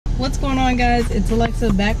What's going on, guys? It's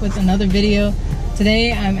Alexa back with another video.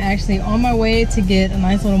 Today I'm actually on my way to get a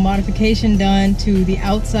nice little modification done to the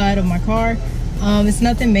outside of my car. It's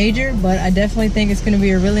nothing major, but I definitely think it's going to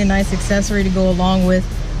be a really nice accessory to go along with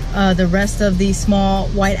the rest of the small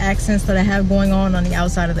white accents that I have going on the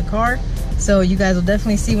outside of the car. So you guys will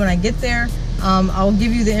definitely see when I get there. I'll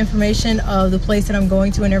give you the information of the place that I'm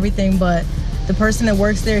going to and everything, but the person that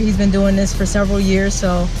works there, he's been doing this for several years,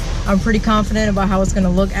 so I'm pretty confident about how it's going to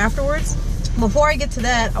look afterwards. Before I get to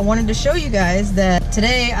that, I wanted to show you guys that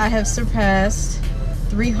today I have surpassed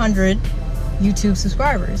 300 YouTube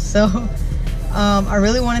subscribers. So I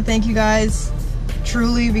really want to thank you guys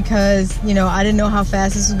truly, because you know, I didn't know how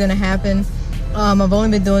fast this was going to happen. I've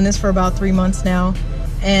only been doing this for about 3 months now,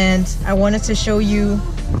 and I wanted to show you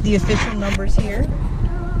the official numbers here.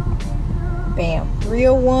 Bam,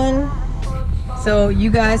 301. So you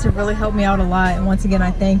guys have really helped me out a lot, and once again I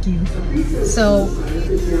thank you. So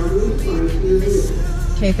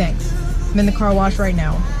okay, thanks. I'm in the car wash right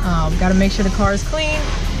now. Got to make sure the car is clean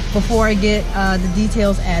before I get the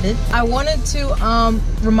details added. I wanted to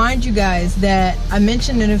remind you guys that I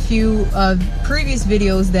mentioned in a few previous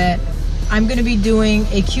videos that I'm going to be doing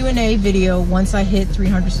a Q&A video once I hit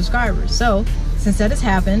 300 subscribers. So since that has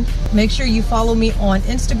happened, make sure you follow me on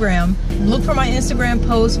Instagram. Look for my Instagram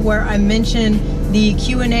post where I mention the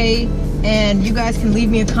Q&A, and you guys can leave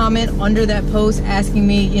me a comment under that post asking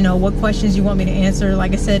me, you know, what questions you want me to answer.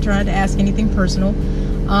 Like I said, try not to ask anything personal.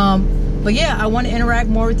 But yeah, I want to interact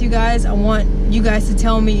more with you guys. I want you guys to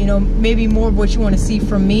tell me, you know, maybe more of what you want to see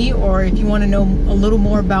from me, or if you want to know a little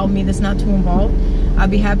more about me that's not too involved,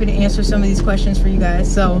 I'd be happy to answer some of these questions for you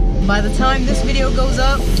guys. So by the time this video goes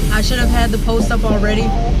up, I should have had the post up already.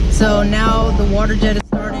 So now the water jet is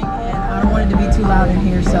starting, and I don't want it to be too loud in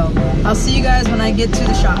here. So I'll see you guys when I get to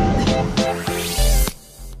the shop.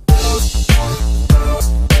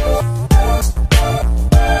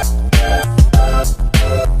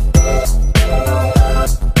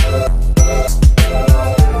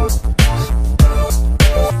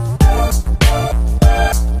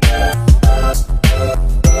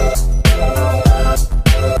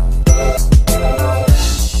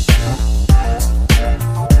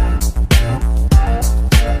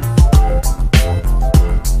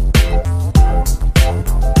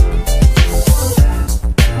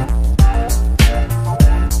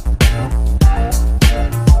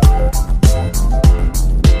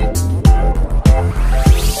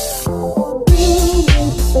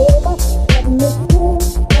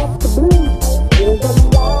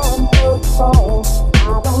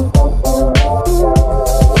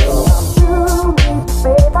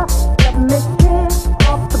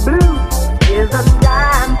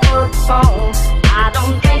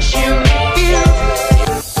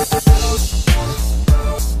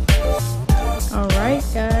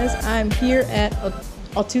 I'm here at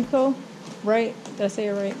Autuco, right? Did I say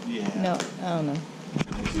it right? Yeah. No, I don't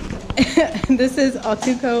know. This is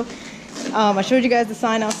Autuco. I showed you guys the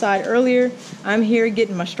sign outside earlier. I'm here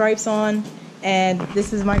getting my stripes on, and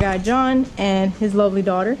this is my guy John and his lovely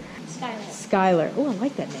daughter, Skylar. Oh, I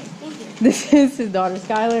like that name. Thank you. This is his daughter,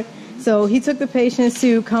 Skylar. So he took the patience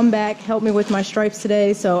to come back, help me with my stripes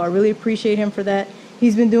today, so I really appreciate him for that.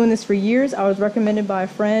 He's been doing this for years. I was recommended by a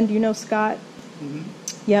friend. You know Scott? Mm-hmm.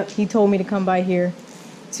 Yep, he told me to come by here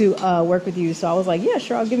to work with you. So I was like, yeah,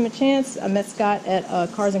 sure, I'll give him a chance. I met Scott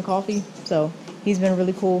at Cars and Coffee, so he's been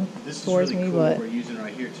really cool towards me. But we're using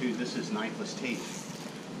right here too. This is knifeless tape.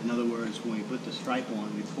 In other words, when we put the stripe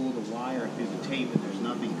on, we pull the wire through the tape, and there's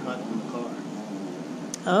nothing cut on the car.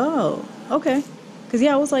 Oh, okay. Because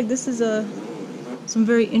yeah, I was like, this is some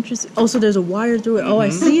very interesting. Oh, so there's a wire through it. Mm-hmm. Oh, I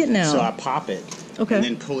see it now. So I pop it. Okay. And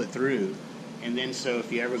then pull it through. And then, so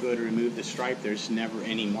if you ever go to remove the stripe, there's never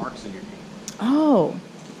any marks in your paint. Oh,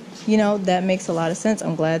 you know, that makes a lot of sense.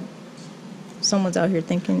 I'm glad someone's out here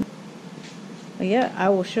thinking. But yeah, I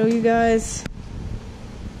will show you guys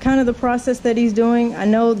kind of the process that he's doing. I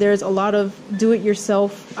know there's a lot of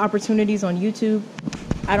do-it-yourself opportunities on YouTube.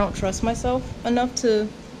 I don't trust myself enough to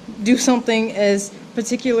do something as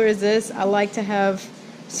particular as this. I like to have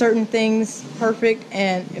certain things perfect,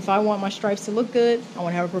 and if I want my stripes to look good, I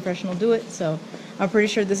want to have a professional do it. So I'm pretty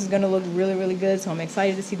sure this is going to look really, really good, so I'm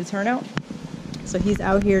excited to see the turnout. So he's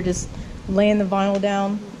out here just laying the vinyl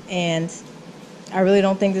down, and I really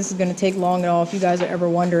don't think this is going to take long at all. If you guys are ever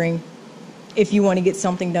wondering if you want to get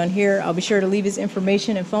something done here, I'll be sure to leave his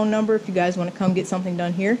information and phone number if you guys want to come get something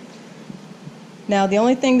done here. Now, the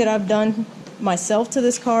only thing that I've done myself to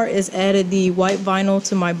this car is added the white vinyl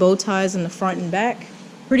to my bow ties in the front and back.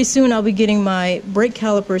 Pretty soon I'll be getting my brake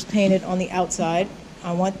calipers painted on the outside.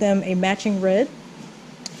 I want them a matching red,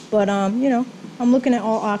 but you know, I'm looking at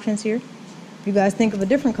all options here. If you guys think of a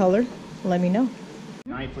different color, let me know.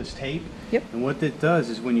 Knifeless tape. Yep. And what that does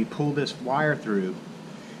is when you pull this wire through,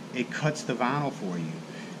 it cuts the vinyl for you.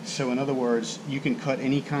 So in other words, you can cut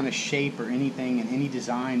any kind of shape or anything in any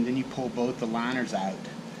design, then you pull both the liners out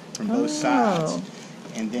from both sides.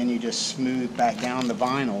 And then you just smooth back down the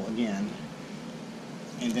vinyl again.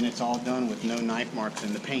 And then it's all done with no knife marks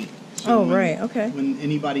in the paint. So right, okay. When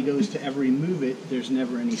anybody goes to ever remove it, there's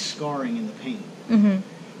never any scarring in the paint.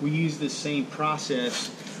 We use this same process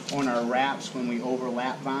on our wraps when we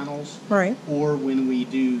overlap vinyls, right, or when we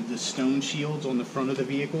do the stone shields on the front of the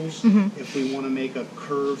vehicles. If we want to make a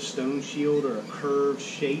curved stone shield or a curved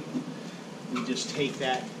shape, we just take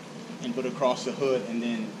that and put it across the hood and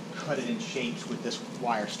then cut it in shapes with this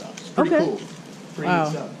wire stuff. It's pretty cool. Pretty neat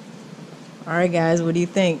stuff. All right, guys, what do you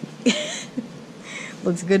think?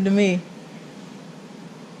 Looks good to me.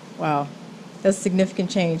 Wow, that's a significant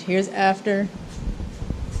change. Here's after,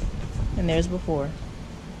 and there's before.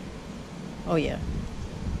 Oh yeah,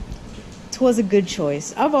 was a good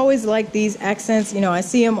choice. I've always liked these accents. You know, I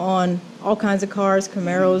see them on all kinds of cars,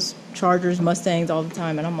 Camaros, Chargers, Mustangs all the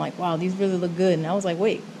time, and I'm like, wow, these really look good. And I was like,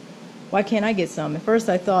 wait, why can't I get some? At first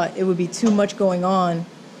I thought it would be too much going on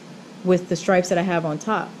with the stripes that I have on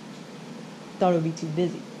top. Thought it would be too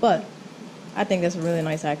busy, but I think that's a really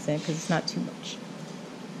nice accent because it's not too much.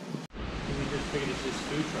 We just figured it's this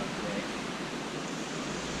food truck today.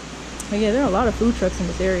 Oh yeah, there are a lot of food trucks in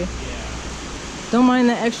this area. Yeah. Don't mind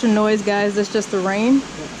the extra noise, guys. That's just the rain.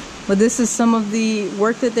 But this is some of the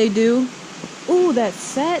work that they do. Ooh, that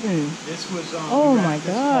satin. This was oh my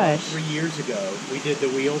gosh. 3 years ago. We did the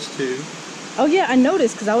wheels too. Oh yeah, I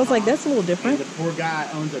noticed because I was like, that's a little different. And the poor guy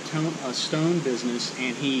owns a stone business,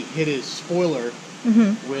 and he hit his spoiler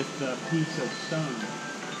with a piece of stone.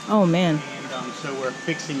 Oh man. And so we're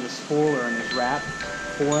fixing the spoiler and this wrap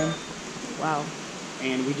for him. Wow.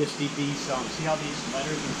 And we just did these, see how these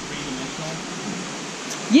letters are three-dimensional?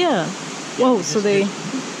 Yeah. Whoa, so they...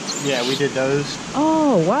 Yeah, we did those.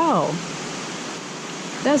 Oh, wow.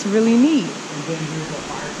 That's really neat. And then here's a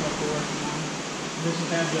fire truck we're working on. This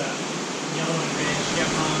has the yellow and red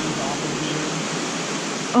chevrons off of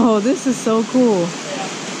here. Oh, this is so cool.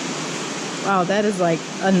 Yeah. Wow, that is like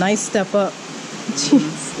a nice step up.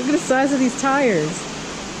 Jeez, look at the size of these tires.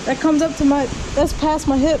 That comes up to my... That's past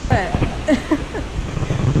my hip.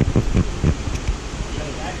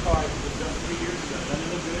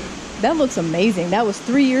 That looks amazing. That was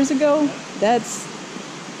 3 years ago? That's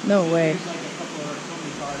no way.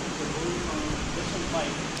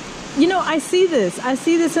 You know, I see this. I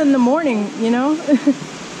see this in the morning, you know?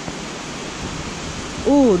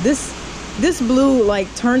 Ooh, this blue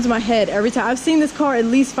like turns my head every time. I've seen this car at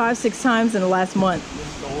least 5-6 times in the last month.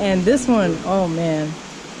 And this one, oh man.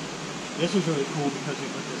 This was really cool because we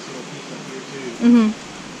put this little piece up here too.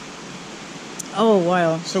 Oh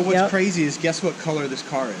wow. So what's crazy is, guess what color this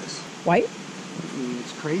car is? White?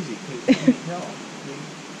 It's crazy because you can't tell.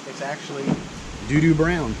 It's actually doo-doo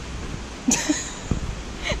brown.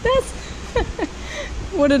 That's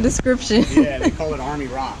what a description. Yeah, they call it Army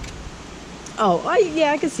Rock. Oh,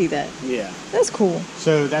 yeah, I can see that. Yeah. That's cool.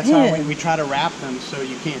 So that's how we try to wrap them so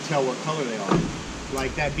you can't tell what color they are.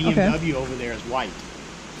 Like that BMW over there is white.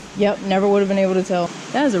 Yep, never would have been able to tell.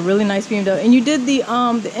 That is a really nice BMW. And you did the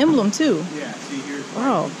emblem too. Yeah, see here's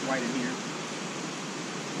white in here.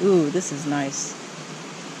 Ooh, this is nice.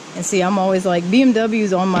 And see, I'm always like,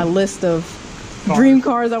 BMW's on my list of dream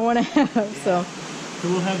cars I want to have. Yeah. So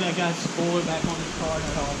we'll have that guy spoiler back on his car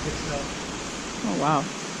and all fixed up. Oh wow.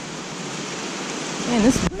 Man,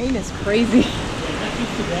 this rain is crazy. Yeah, that's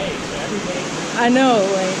just today, so every day. I know,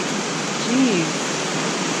 like, jeez.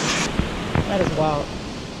 That is wild.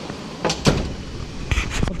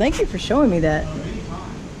 Well, thank you for showing me that.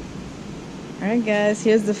 Alright guys,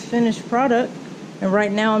 here's the finished product. And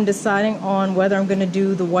right now I'm deciding on whether I'm going to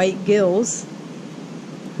do the white gills.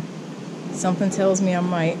 Something tells me I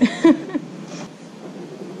might.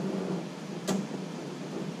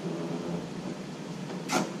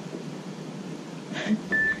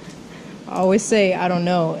 I always say I don't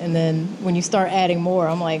know, and then when you start adding more,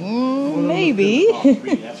 I'm like, maybe.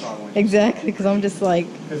 Exactly, because I'm just like...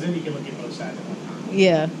 Because then you can look at both sides at one time.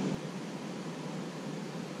 Yeah.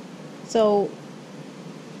 So,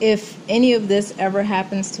 if any of this ever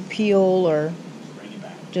happens to peel or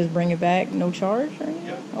just bring it back, no charge or anything?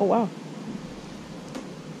 Yep. Oh wow,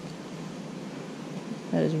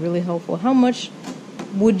 that is really helpful. How much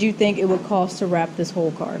would you think it would cost to wrap this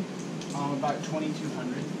whole car? About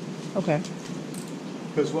 $2,200. Okay.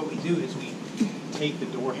 Because what we do is we take the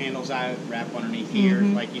door handles out, wrap underneath here.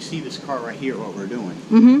 Like you see this car right here, what we're doing.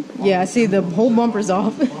 Yeah, I see the whole bumper's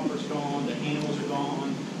off. The bumper's gone, the handles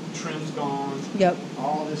gone. Yep.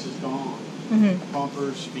 All this is gone. Mm-hmm.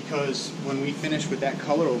 Bumpers, because when we finish with that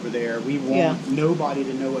color over there, we want nobody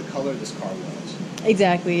to know what color this car was.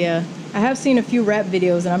 Exactly, yeah. I have seen a few rap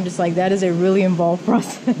videos, and I'm just like, that is a really involved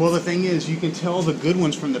process. Well, the thing is, you can tell the good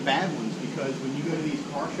ones from the bad ones, because when you go to these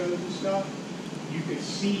car shows and stuff, you can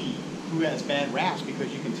see who has bad raps,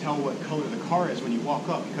 because you can tell what color the car is when you walk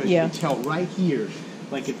up, because you can tell right here,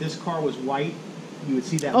 like if this car was white, you would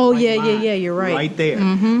see that white line you're right. Right there.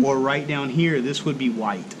 Mm-hmm. Or right down here, this would be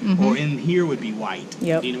white. Mm-hmm. Or in here would be white.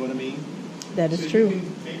 Yep. Do you know what I mean? That is true. You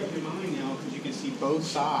can make up your mind now, because you can see both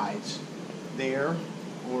sides there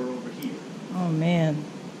or over here. Oh, man.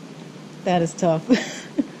 That is tough. You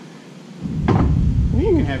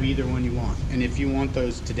can have either one you want. And if you want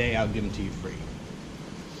those today, I'll give them to you free.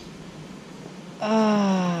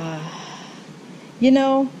 You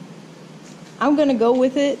know, I'm going to go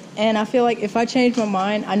with it. And I feel like if I change my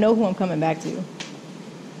mind, I know who I'm coming back to.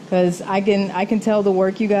 Because I can tell the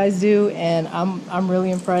work you guys do, and I'm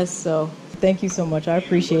really impressed. So thank you so much. I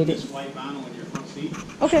appreciate it. This white vinyl in your front seat.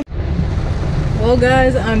 Okay. Well,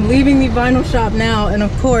 guys, I'm leaving the vinyl shop now, and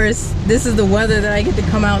of course, this is the weather that I get to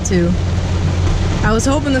come out to. I was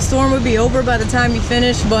hoping the storm would be over by the time you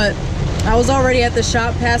finish, but I was already at the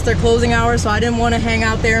shop past their closing hours, so I didn't want to hang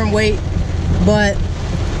out there and wait. But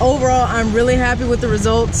overall, I'm really happy with the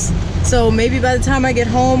results. So maybe by the time I get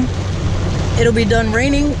home, it'll be done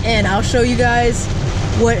raining, and I'll show you guys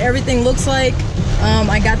what everything looks like.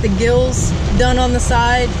 I got the gills done on the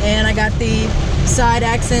side, and I got the side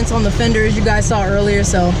accents on the fenders you guys saw earlier.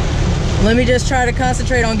 So let me just try to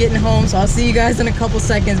concentrate on getting home. So I'll see you guys in a couple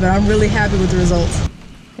seconds, but I'm really happy with the results.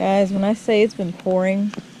 Guys, when I say it's been pouring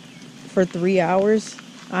for 3 hours,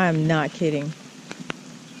 I am not kidding.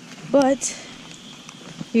 But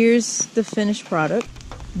here's the finished product.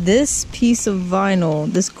 This piece of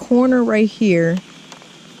vinyl, this corner right here,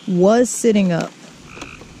 was sitting up.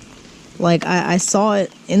 Like I saw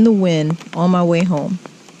it in the wind on my way home.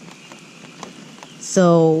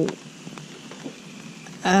 So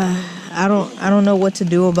I don't know what to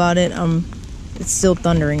do about it. It's still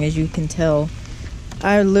thundering, as you can tell.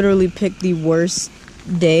 I literally picked the worst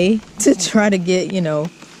day to try to get, you know,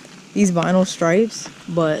 these vinyl stripes,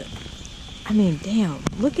 but I mean, damn,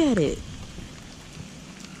 look at it.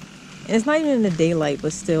 And it's not even in the daylight,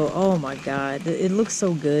 but still, oh my god, it looks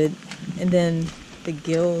so good. And then the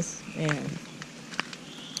gills, man.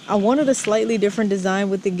 I wanted a slightly different design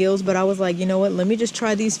with the gills, but I was like, you know what, let me just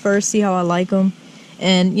try these first, see how I like them.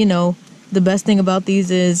 And, you know, the best thing about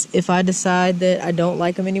these is if I decide that I don't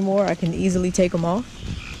like them anymore, I can easily take them off.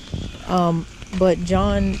 But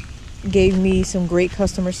John gave me some great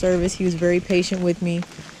customer service. He was very patient with me.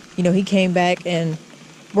 You know, he came back and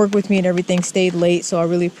worked with me and everything, stayed late, so I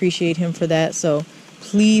really appreciate him for that. So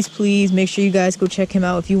please make sure you guys go check him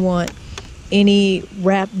out if you want any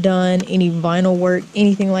wrap done, any vinyl work,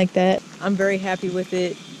 anything like that. I'm very happy with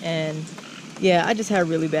it, and yeah, I just had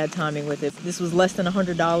really bad timing with it. This was less than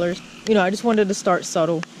 $100. You know, I just wanted to start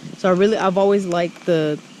subtle. So I've always liked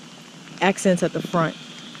the accents at the front.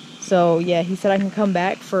 So yeah, he said I can come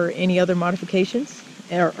back for any other modifications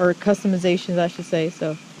or customizations, I should say.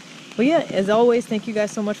 So, but yeah, as always, thank you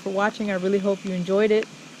guys so much for watching. I really hope you enjoyed it.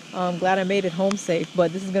 I'm glad I made it home safe,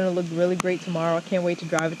 but this is going to look really great tomorrow. I can't wait to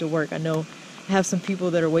drive it to work. I know I have some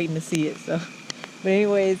people that are waiting to see it. So, but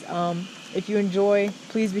anyways, if you enjoy,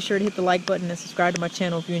 please be sure to hit the like button and subscribe to my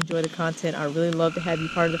channel if you enjoy the content. I really love to have you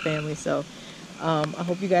part of the family. So I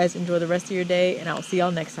hope you guys enjoy the rest of your day, and I will see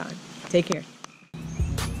y'all next time. Take care.